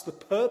 That's the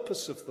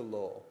purpose of the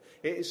law.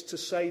 It is to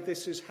say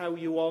this is how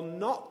you are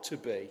not to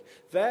be.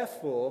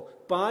 Therefore,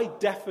 by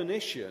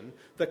definition,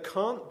 there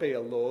can't be a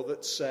law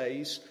that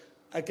says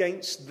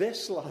against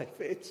this life.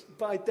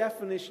 By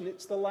definition,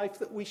 it's the life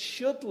that we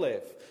should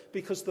live,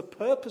 because the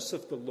purpose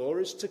of the law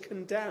is to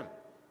condemn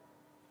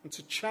and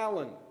to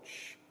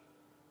challenge.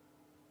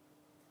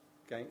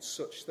 Against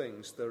such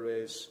things there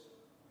is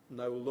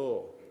no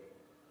law.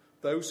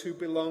 Those who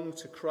belong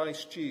to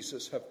Christ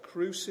Jesus have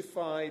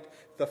crucified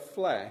the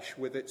flesh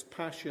with its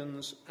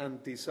passions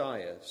and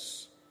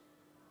desires.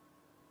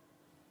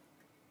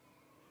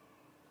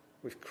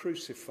 We've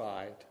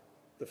crucified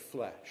the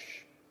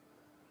flesh.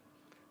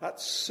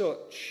 That's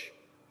such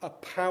a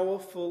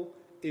powerful,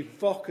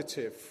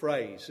 evocative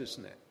phrase,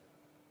 isn't it?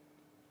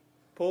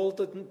 Paul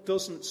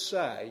doesn't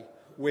say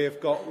we have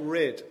got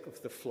rid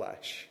of the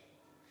flesh.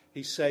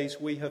 He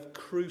says we have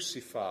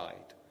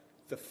crucified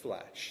the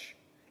flesh.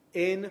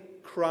 In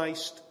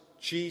Christ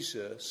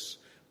Jesus,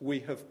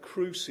 we have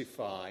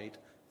crucified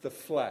the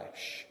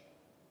flesh.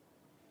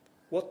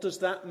 What does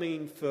that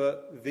mean for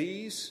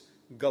these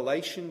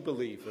Galatian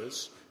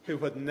believers who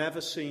had never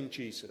seen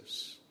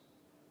Jesus?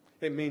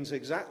 It means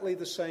exactly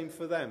the same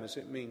for them as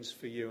it means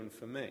for you and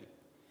for me.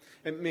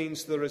 It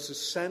means there is a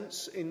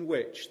sense in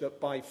which that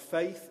by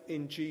faith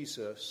in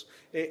Jesus,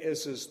 it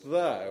is as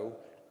though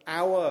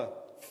our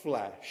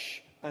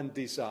flesh and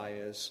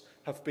desires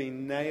have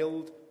been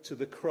nailed to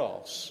the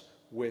cross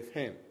with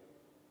Him.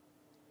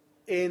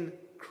 In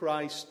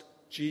Christ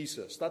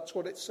Jesus. That's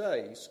what it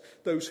says.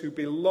 Those who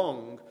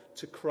belong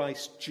to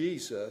Christ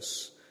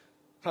Jesus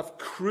have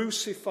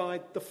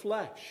crucified the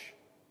flesh.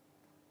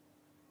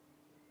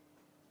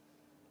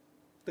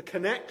 The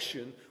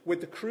connection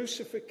with the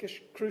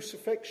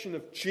crucifixion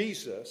of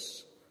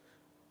Jesus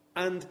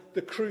and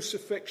the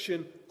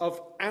crucifixion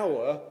of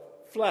our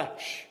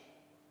flesh.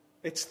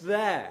 It's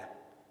there.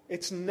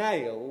 It's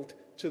nailed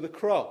to the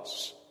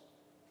cross.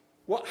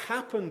 What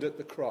happened at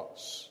the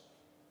cross?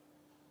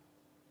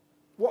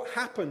 What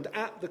happened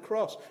at the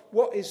cross?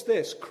 What is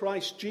this?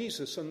 Christ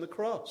Jesus and the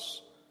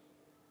cross.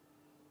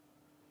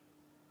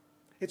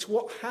 It's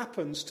what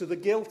happens to the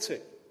guilty.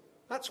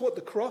 That's what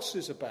the cross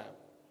is about.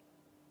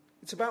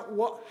 It's about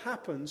what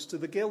happens to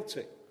the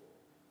guilty.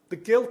 The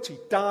guilty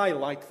die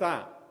like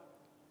that,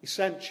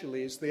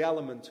 essentially, is the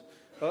element,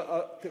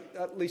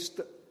 at least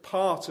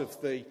part of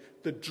the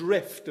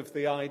drift of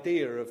the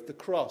idea of the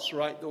cross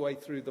right the way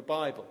through the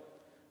Bible.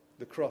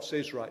 The cross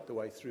is right the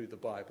way through the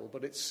Bible,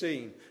 but it's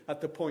seen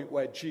at the point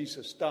where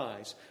Jesus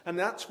dies. And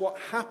that's what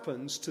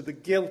happens to the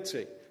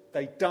guilty.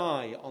 They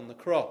die on the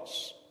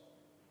cross.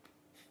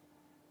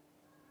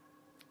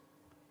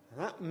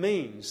 And that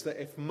means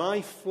that if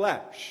my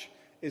flesh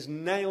is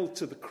nailed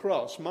to the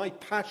cross, my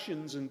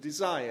passions and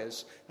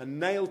desires are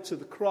nailed to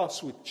the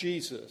cross with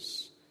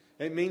Jesus,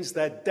 it means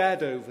they're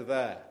dead over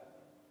there.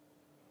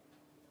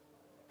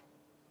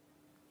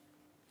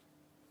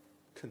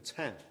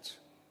 Content.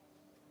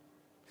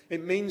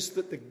 It means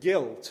that the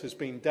guilt has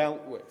been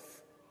dealt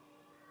with.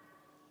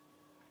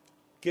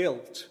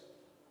 Guilt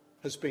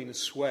has been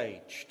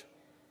assuaged.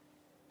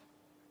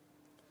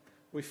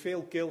 We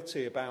feel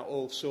guilty about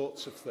all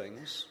sorts of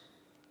things.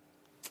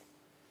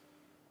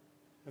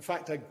 In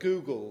fact, I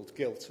Googled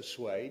guilt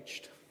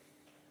assuaged,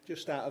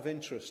 just out of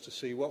interest to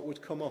see what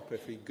would come up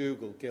if we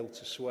Googled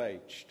guilt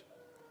assuaged.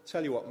 I'll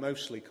tell you what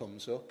mostly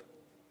comes up.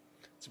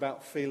 It's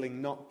about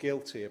feeling not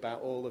guilty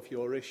about all of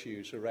your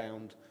issues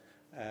around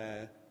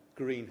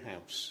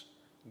greenhouse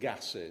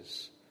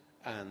gases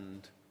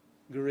and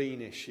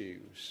green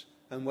issues,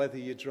 and whether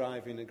you're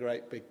driving a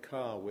great big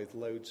car with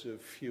loads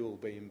of fuel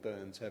being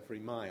burnt every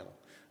mile,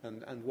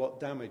 and what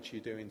damage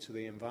you're doing to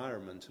the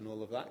environment and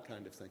all of that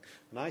kind of thing.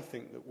 And I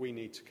think that we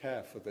need to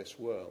care for this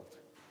world.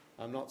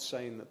 I'm not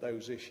saying that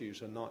those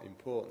issues are not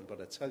important,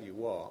 but I tell you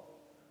what,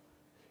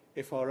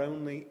 if our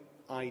only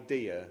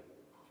idea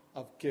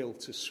of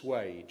guilt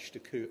assuaged,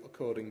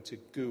 according to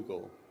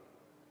Google,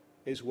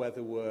 is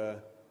whether we're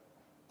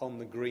on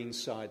the green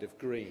side of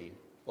green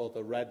or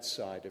the red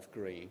side of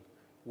green,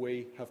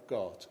 we have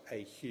got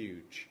a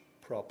huge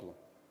problem.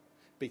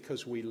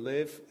 Because we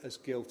live as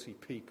guilty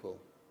people,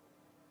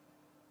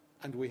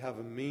 and we have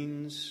a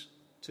means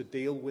to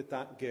deal with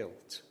that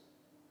guilt,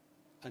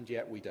 and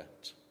yet we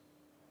don't.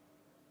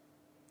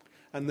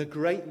 And the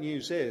great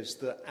news is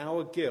that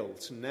our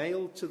guilt,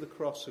 nailed to the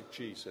cross of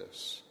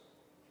Jesus,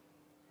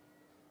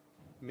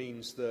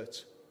 means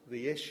that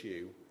the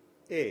issue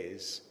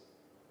is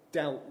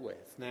dealt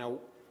with. Now,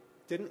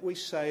 didn't we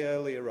say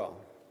earlier on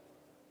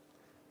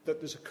that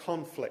there's a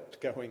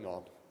conflict going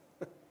on?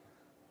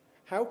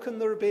 How can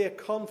there be a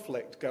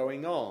conflict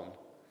going on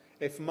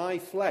if my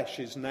flesh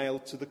is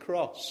nailed to the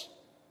cross?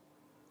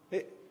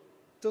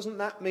 Doesn't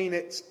that mean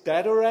it's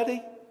dead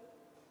already?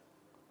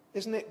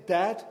 Isn't it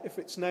dead if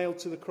it's nailed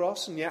to the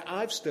cross? And yet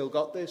I've still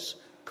got this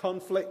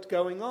conflict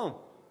going on.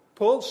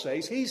 Paul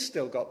says he's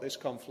still got this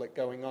conflict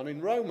going on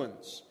in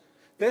Romans.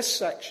 This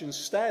section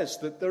says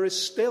that there is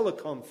still a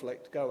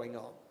conflict going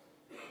on.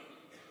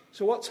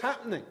 So what's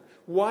happening?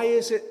 Why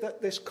is it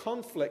that this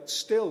conflict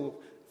still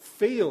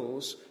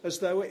feels as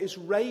though it is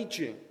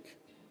raging?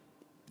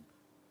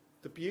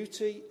 The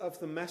beauty of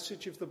the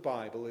message of the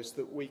Bible is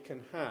that we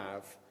can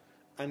have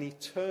an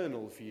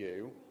eternal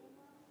view,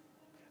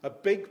 a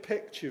big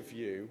picture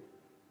view,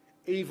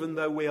 even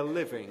though we are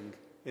living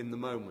in the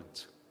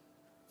moment.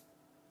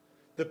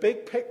 The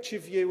big picture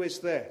view is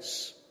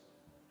this,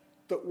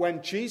 that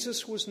when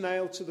Jesus was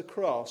nailed to the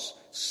cross,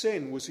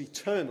 sin was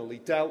eternally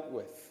dealt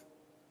with.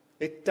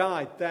 It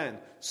died then.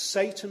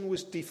 Satan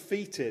was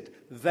defeated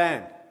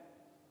then.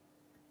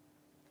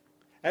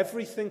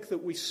 Everything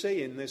that we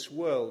see in this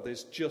world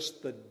is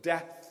just the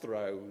death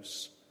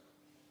throes,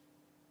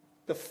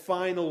 the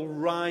final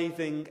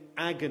writhing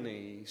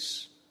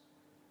agonies,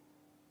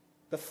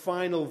 the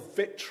final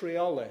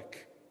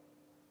vitriolic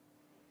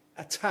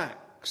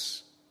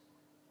attacks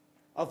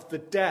of the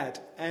dead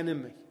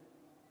enemy.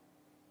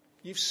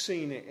 You've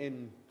seen it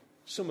in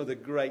some of the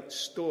great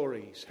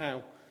stories,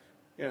 how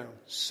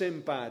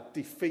Sinbad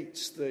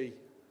defeats the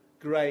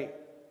great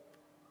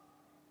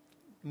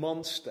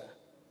monster,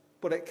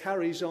 but it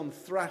carries on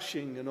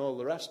thrashing and all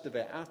the rest of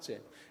it at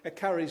him. It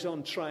carries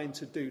on trying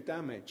to do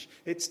damage.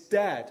 It's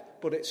dead,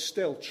 but it's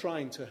still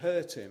trying to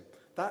hurt him.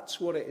 That's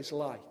what it is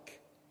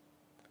like.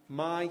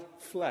 My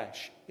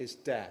flesh is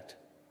dead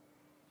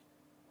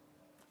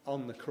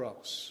on the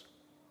cross,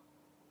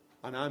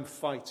 and I'm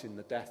fighting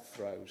the death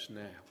throes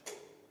now.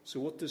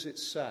 So what does it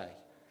say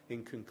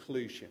in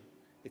conclusion?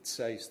 It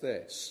says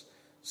this: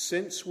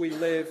 since we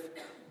live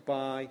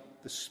by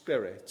the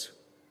Spirit,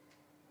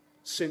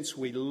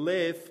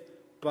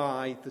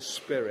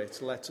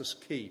 let us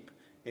keep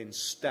in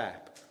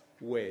step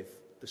with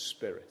the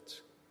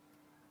Spirit.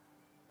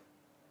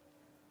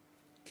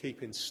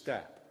 Keep in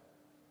step.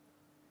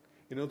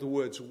 In other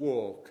words,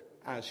 walk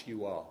as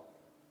you are.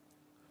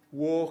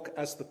 Walk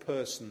as the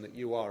person that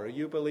you are. Are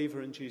you a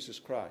believer in Jesus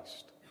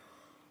Christ?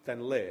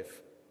 Then live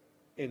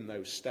in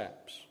those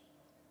steps.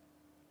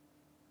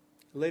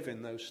 Live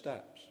in those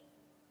steps.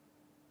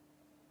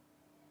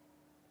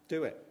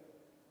 Do it.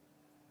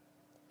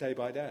 Day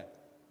by day.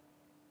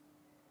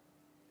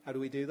 How do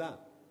we do that?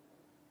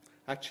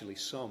 Actually,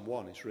 Psalm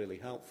 1 is really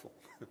helpful.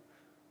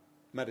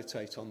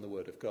 Meditate on the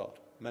Word of God.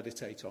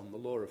 Meditate on the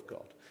law of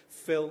God.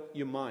 Fill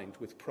your mind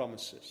with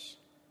promises.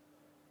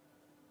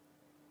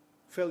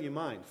 Fill your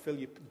mind.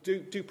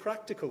 Do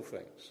practical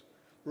things.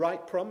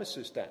 Write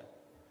promises down.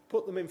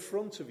 Put them in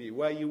front of you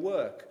where you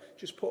work.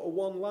 Just put a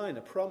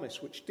one-liner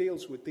promise which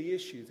deals with the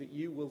issue that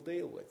you will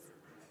deal with.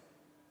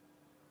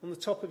 On the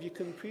top of your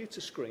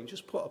computer screen,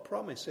 just put a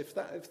promise. If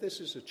this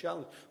is a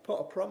challenge, put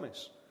a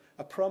promise.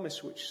 A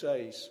promise which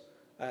says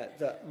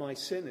that my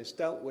sin is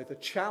dealt with. A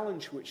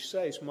challenge which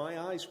says my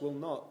eyes will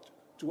not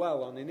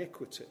dwell on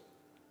iniquity.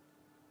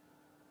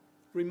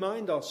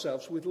 Remind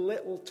ourselves with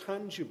little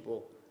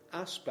tangible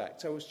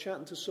aspects. I was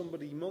chatting to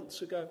somebody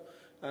months ago,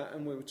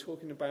 and we were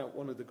talking about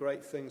one of the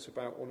great things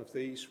about one of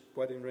these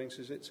wedding rings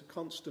is it's a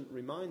constant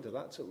reminder.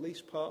 That's at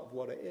least part of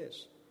what it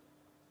is.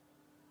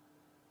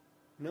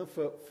 You know,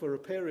 for a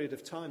period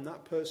of time,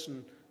 that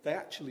person, they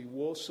actually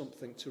wore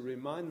something to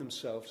remind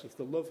themselves of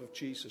the love of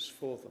Jesus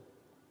for them.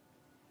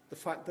 The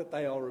fact that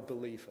they are a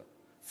believer.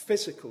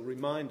 Physical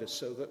reminder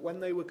so that when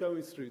they were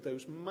going through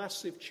those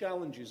massive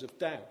challenges of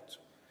doubt,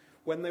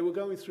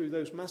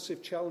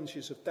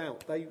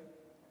 they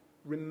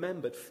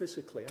remembered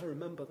physically, I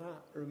remember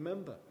that. I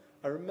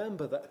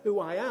remember that who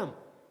I am.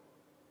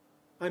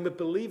 I'm a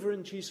believer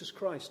in Jesus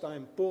Christ. I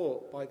am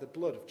bought by the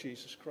blood of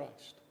Jesus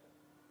Christ.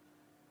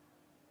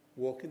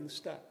 Walk in the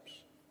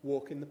steps.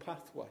 Walk in the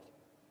pathway.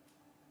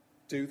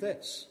 Do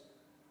this.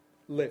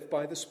 Live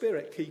by the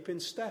Spirit. Keep in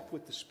step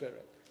with the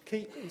Spirit.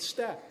 Keep in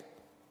step.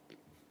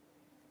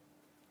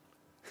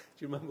 Do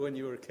you remember when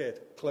you were a kid?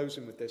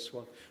 Closing with this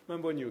one.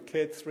 Remember when you were a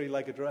kid,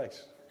 three-legged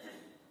race?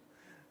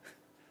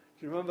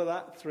 Do you remember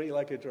that?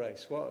 Three-legged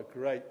race. What a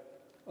great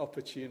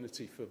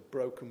opportunity for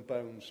broken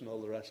bones and all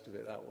the rest of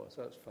it that was.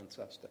 That was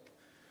fantastic.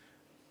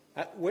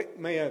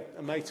 Me, a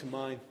mate of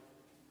mine,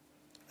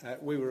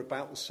 we were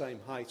about the same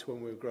height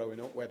when we were growing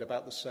up. We had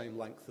about the same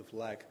length of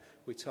leg.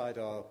 We tied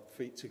our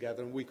feet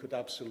together and we could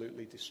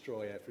absolutely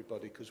destroy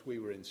everybody because we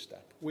were in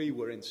step. We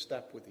were in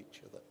step with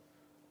each other.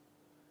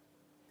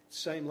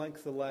 Same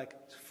length of leg.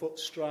 Foot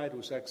stride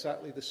was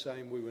exactly the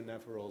same. We were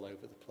never all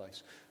over the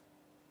place.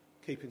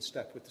 Keep in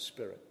step with the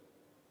Spirit.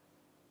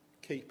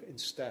 Keep in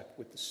step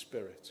with the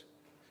Spirit.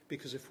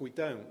 Because if we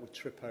don't, we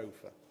trip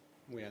over.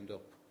 And we end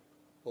up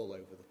all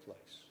over the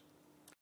place.